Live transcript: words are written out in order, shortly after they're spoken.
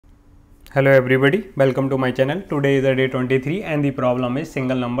Hello everybody, welcome to my channel. Today is the day 23 and the problem is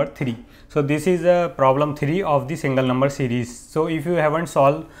single number 3. So this is a problem 3 of the single number series. So if you haven't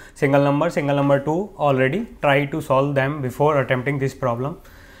solved single number 2 already, try to solve them before attempting this problem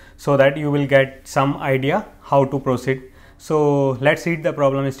so that you will get some idea how to proceed. So let's read the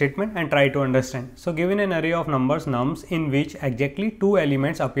problem statement and try to understand. So given an array of numbers nums in which exactly 2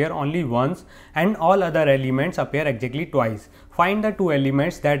 elements appear only once and all other elements appear exactly twice. Find the 2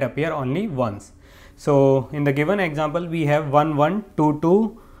 elements that appear only once. So in the given example we have 1 1 2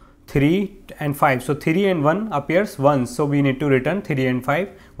 2 3 and 5. So 3 and 1 appears once, so we need to return 3 and 5,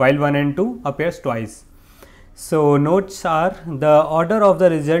 while 1 and 2 appears twice. So notes are the order of the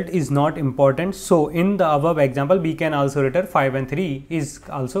result is not important. So in the above example we can also return 5 and 3 is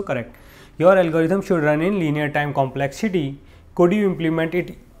also correct. Your algorithm should run in linear time complexity. Could you implement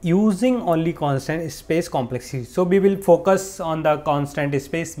it using only constant space complexity? So we will focus on the constant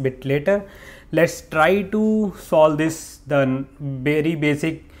space bit later. Let's try to solve this the very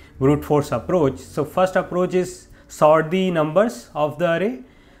basic brute force approach. So first approach is sort the numbers of the array.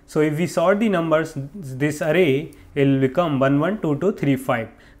 So if we sort the numbers, this array will become 1 1 2 2 3 5.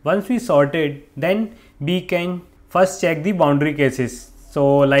 Once we sort it, then we can first check the boundary cases.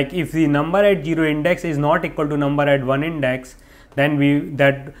 So like if the number at 0 index is not equal to number at 1 index, then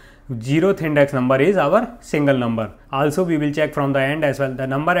that 0th index number is our single number. Also we will check from the end as well. The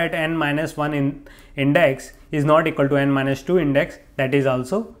number at n minus 1 index is not equal to n minus 2 index, that is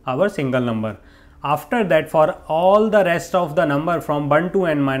also our single number. After that, for all the rest of the number from 1 to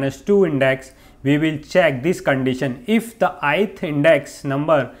n minus 2 index, we will check this condition. If the ith index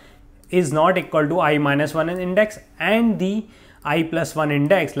number is not equal to I minus 1 index and the I plus 1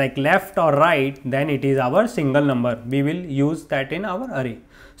 index like left or right, then it is our single number. We will use that in our array.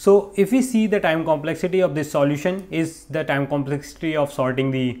 So if we see the time complexity of this solution is the time complexity of sorting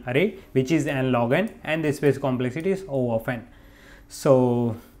the array, which is n log n, and the space complexity is O of n.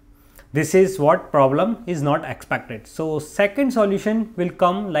 So this is what problem is not expected. So second solution will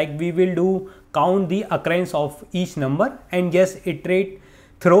come like we will do count the occurrence of each number and just iterate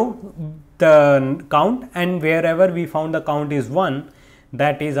through the count, and wherever we found the count is 1,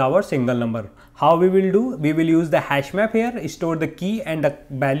 that is our single number. How we will do? We will use the HashMap here, store the key and the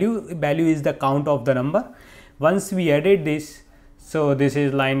value is the count of the number. Once we edit this, so this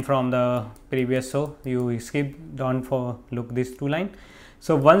is line from the previous, so you skip, don't look this 2 line.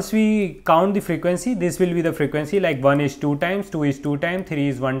 So once we count the frequency, this will be the frequency like 1 is 2 times, 2 is 2 times, 3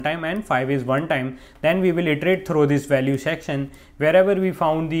 is 1 time and 5 is 1 time. Then we will iterate through this value section. Wherever we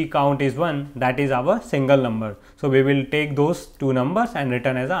found the count is 1, that is our single number. So we will take those 2 numbers and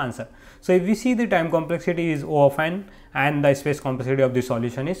return as the answer. So if we see the time complexity is O of n and the space complexity of the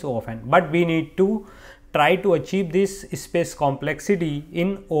solution is O of n. But we need to try to achieve this space complexity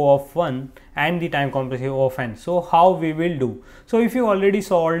in O of 1 and the time complexity O of n. So how we will do? So if you already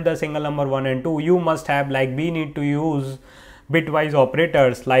solved the single number 1 and 2, you must have like we need to use bitwise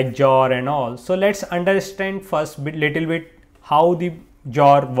operators like XOR and all. So let's understand first little bit how the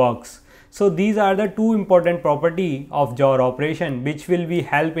XOR works. So these are the 2 important property of XOR operation which will be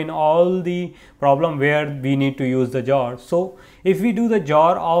help in all the problem where we need to use the XOR. So if we do the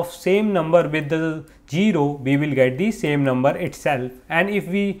XOR of same number with the 0, we will get the same number itself, and if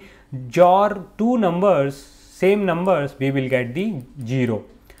we XOR 2 numbers, same numbers, we will get the 0.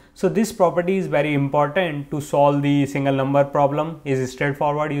 So this property is very important to solve the single number problem. Is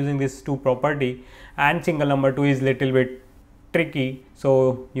straightforward using this 2 property, and single number 2 is little bit tricky,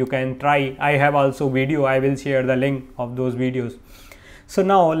 so you can try. I have also video, I will share the link of those videos. So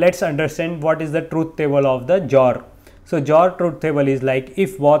now let's understand what is the truth table of the XOR. So XOR truth table is like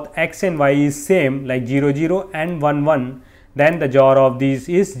if both x and y is same like 0 0 and 1 1, then the XOR of these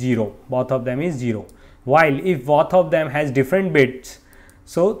is 0, both of them is 0. While if both of them has different bits,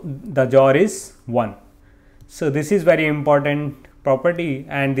 so the XOR is 1. So this is very important property,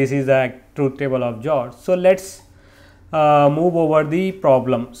 and this is the truth table of XOR. So let's move over the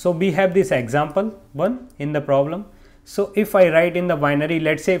problem. So we have this example 1 in the problem. So if I write in the binary,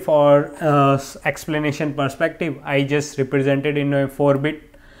 let's say for explanation perspective, I just represented in a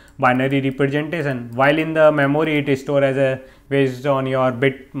 4-bit binary representation, while in the memory it is stored as a based on your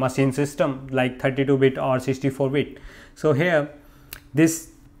bit machine system like 32-bit or 64-bit. So here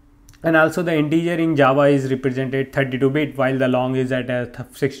this, and also the integer in Java is represented 32-bit while the long is at a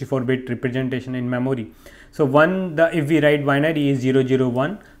 64-bit representation in memory. So if we write binary is 0 0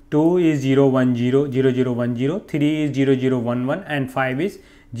 1, 2 is 0 1 0 0 0 1 0, 3 is 0 0 1 1 and 5 is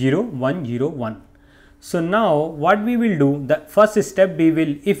 0 1 0 1. So now what we will do, the first step we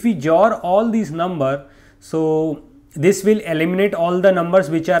will, if we XOR all these number, so this will eliminate all the numbers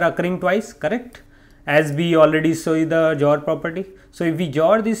which are occurring twice, correct, as we already saw the JOR property. So if we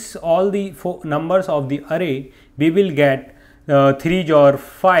JOR this all the four numbers of the array, we will get 3 JOR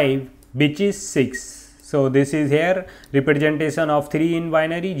 5, which is 6. So this is here representation of 3 in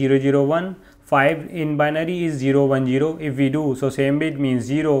binary 0 0 1, 5 in binary is 0 1 0. If we do so, same bit means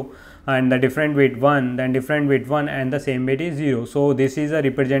 0 and the different bit 1, then different bit 1 and the same bit is 0. So this is a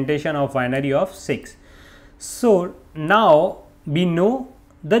representation of binary of 6. So now we know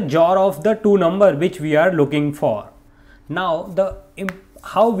the JOR of the two number which we are looking for. Now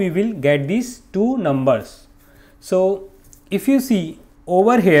how we will get these two numbers. So if you see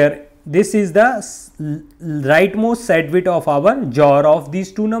over here, this is the rightmost set bit of our JOR of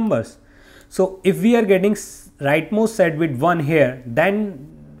these two numbers. So if we are getting rightmost set bit 1 here, then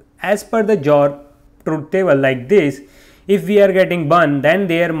as per the JOR truth table like this, if we are getting 1, then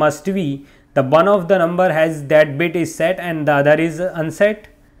there must be the one of the number has that bit is set and the other is unset.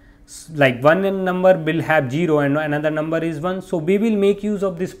 Like one number will have 0 and another number is 1. So we will make use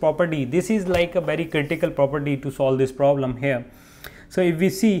of this property. This is like a very critical property to solve this problem here. So if we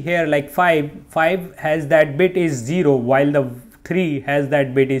see here, like 5 has that bit is 0 while the 3 has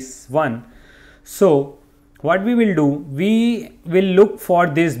that bit is 1. So what we will do, we will look for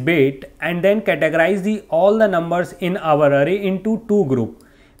this bit and then categorize all the numbers in our array into two groups.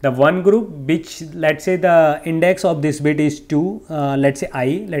 The one group which, let's say the index of this bit is 2, let's say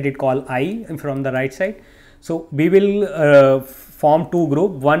I, let it call I from the right side. So we will form two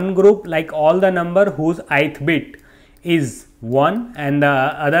group, one group like all the number whose ith bit is 1 and the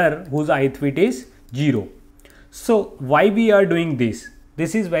other whose ith bit is 0. So why we are doing this?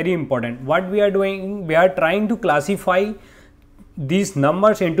 This is very important. What we are doing, we are trying to classify these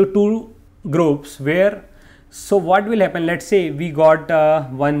numbers into two groups where, so what will happen, let's say we got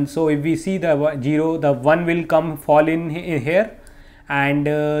 1, so if we see the 0, the 1 will fall in here and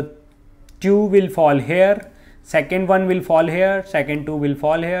 2 will fall here, second 1 will fall here, second 2 will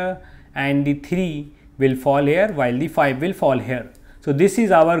fall here and the 3 will fall here while the 5 will fall here. So this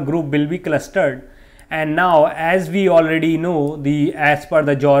is our group will be clustered. And now as we already know, as per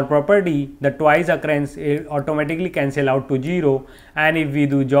the JOR property, the twice occurrence automatically cancel out to 0, and if we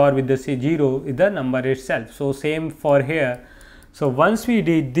do JOR with the 0 the number itself. So same for here. So once we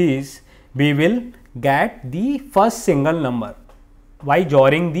did this, we will get the first single number by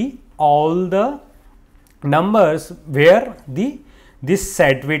JORing all the numbers where this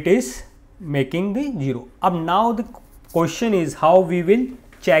set bit is making the 0. Now the question is how we will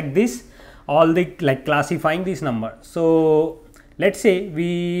check this, all the like classifying this number. So let's say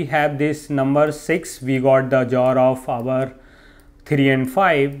we have this number 6, we got the JOR of our 3 and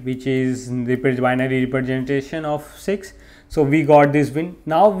 5, which is the binary representation of 6. So we got this bit.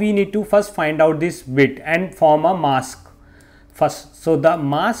 Now we need to first find out this bit and form a mask first. So the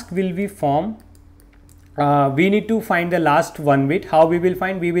mask will be formed. We need to find the last one bit. How we will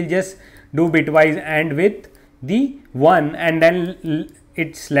find? We will just do bitwise AND with the 1 and then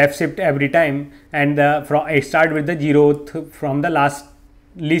it's left shift every time, and I start with the 0th from the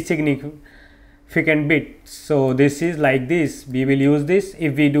least significant bit. So this is like this. We will use this.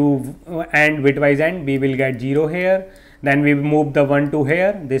 If we do AND bitwise AND, we will get 0 here. Then we move the 1 to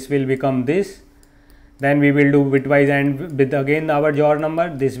here. This will become this. Then we will do bitwise AND with again our JOR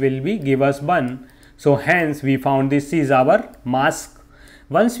number. This will be give us 1. So hence we found this is our mask.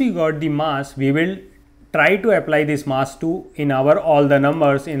 Once we got the mask, we will try to apply this mask to in our all the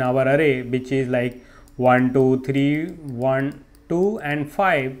numbers in our array, which is like 1 2 3 1 2 and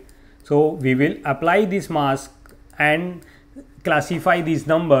 5. So we will apply this mask and classify these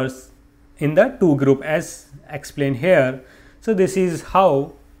numbers in the two group as explained here. So this is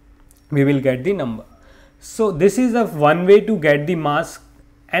how we will get the number. So this is the one way to get the mask.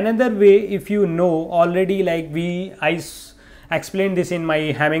 Another way, if you know already, like I explained this in my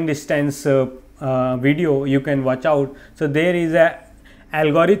Hamming distance video, you can watch out. So there is a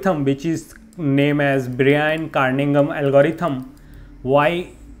algorithm which is named as Brian-Carningham algorithm. Why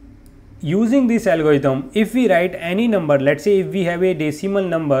using this algorithm, if we write any number, let's say if we have a decimal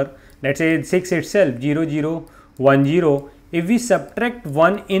number, let's say 6 itself 0 0 1 0, if we subtract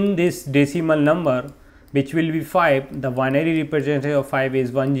 1 in this decimal number, which will be 5, the binary representation of 5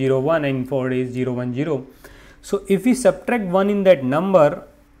 is 1 0 1 and 4 is 0 1 0. So if we subtract 1 in that number,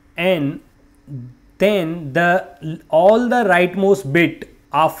 and then all the rightmost bit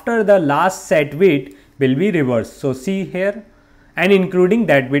after the last set bit will be reversed. So see here, and including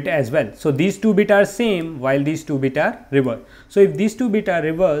that bit as well. So these two bits are same while these two bits are reversed. So if these two bits are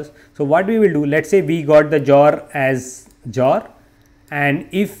reversed, so what we will do, let's say we got the JOR as JOR, and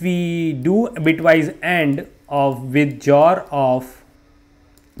if we do bitwise AND of with JOR of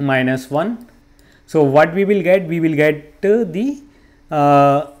 -1. So what we will get? We will get the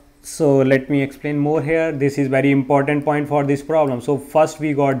so let me explain more here. This is very important point for this problem. So first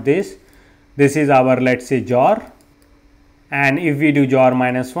we got this. This is our, let's say, JOR, and if we do JOR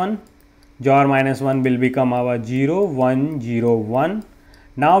 -1, JOR -1 will become our 0 1 0 1.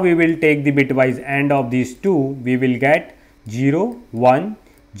 Now we will take the bitwise AND of these two. We will get 0 1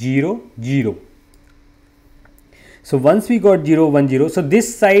 0 0. So once we got 0 1 0, so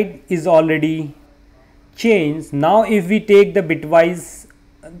this side is already changed. Now if we take the bitwise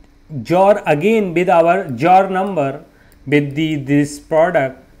JOR again with our JOR number with this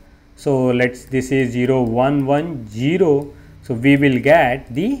product, so this is 0 1 1 0. So we will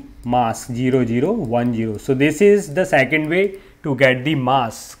get the mask 0 0 1 0. So this is the second way to get the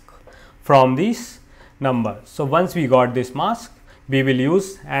mask from this number. So once we got this mask, we will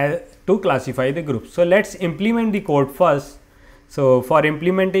use to classify the groups. So let's implement the code first. So for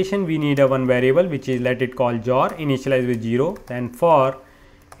implementation, we need a one variable, which is, let it call JOR, initialize with 0, then for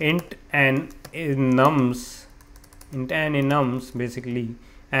int n in nums basically,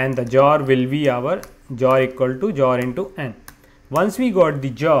 and the JOR will be our JOR equal to JOR into n. Once we got the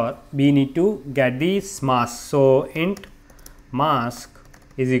JOR, we need to get this mask. So int mask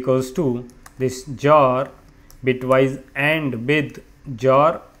is equals to this JOR bitwise AND with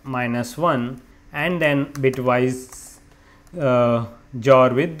JOR -1, and then bitwise JOR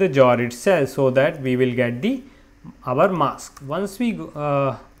with the JOR itself, so that we will get our mask. Once we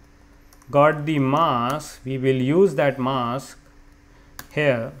got the mask, we will use that mask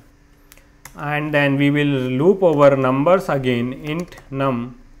here, and then we will loop over numbers again, int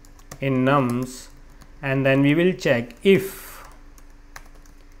num in nums, and then we will check if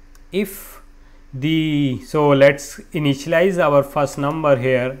so let's initialize our first number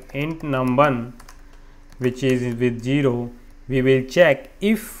here, int num1, which is with 0. We will check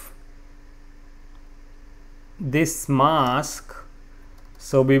if this mask,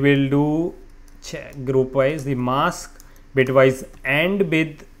 so we will do check group wise the mask bitwise AND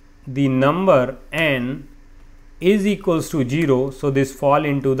with the number n is equals to 0. So this fall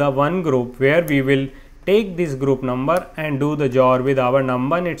into the one group, where we will take this group number and do the JOR with our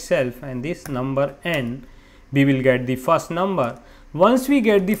number itself, and this number n, we will get the first number. Once we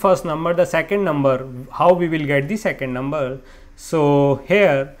get the first number, the second number, how we will get the second number? So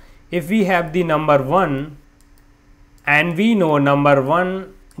here, if we have the number 1 and we know number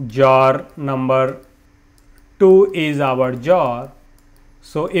 1 JOR, number 2 is our JOR.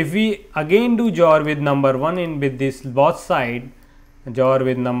 So if we again do JOR with number 1 in with this both side, JOR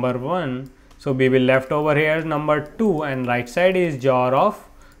with number 1, so we will left over here number 2, and right side is JOR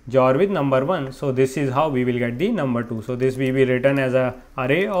with number 1. So this is how we will get the number 2. So this will be written as a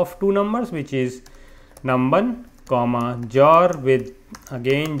array of two numbers, which is num1 comma JOR with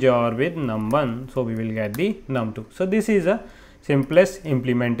again JOR with num1. So we will get the num2. So this is a simplest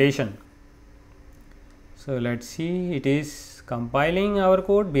implementation. So let's see, it is compiling our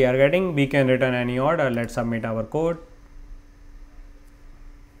code. We can return any order. Let's submit our code.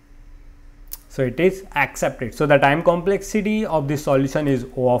 So it is accepted. So the time complexity of this solution is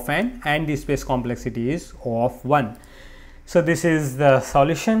O of n, and the space complexity is O of 1. So this is the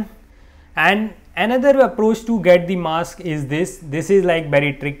solution. And another approach to get the mask is this. This is like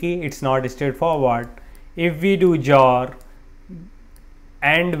very tricky. It's not straightforward. If we do JOR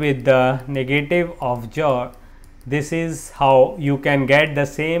and with the negative of JOR, this is how you can get the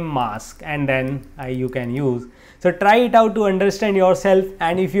same mask, and then you can use. So try it out to understand yourself,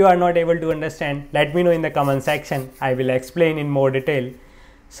 and if you are not able to understand, let me know in the comment section. I will explain in more detail.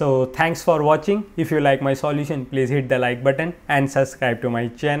 So thanks for watching. If you like my solution, please hit the like button and subscribe to my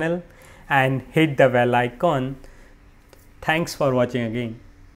channel and hit the bell icon. Thanks for watching again.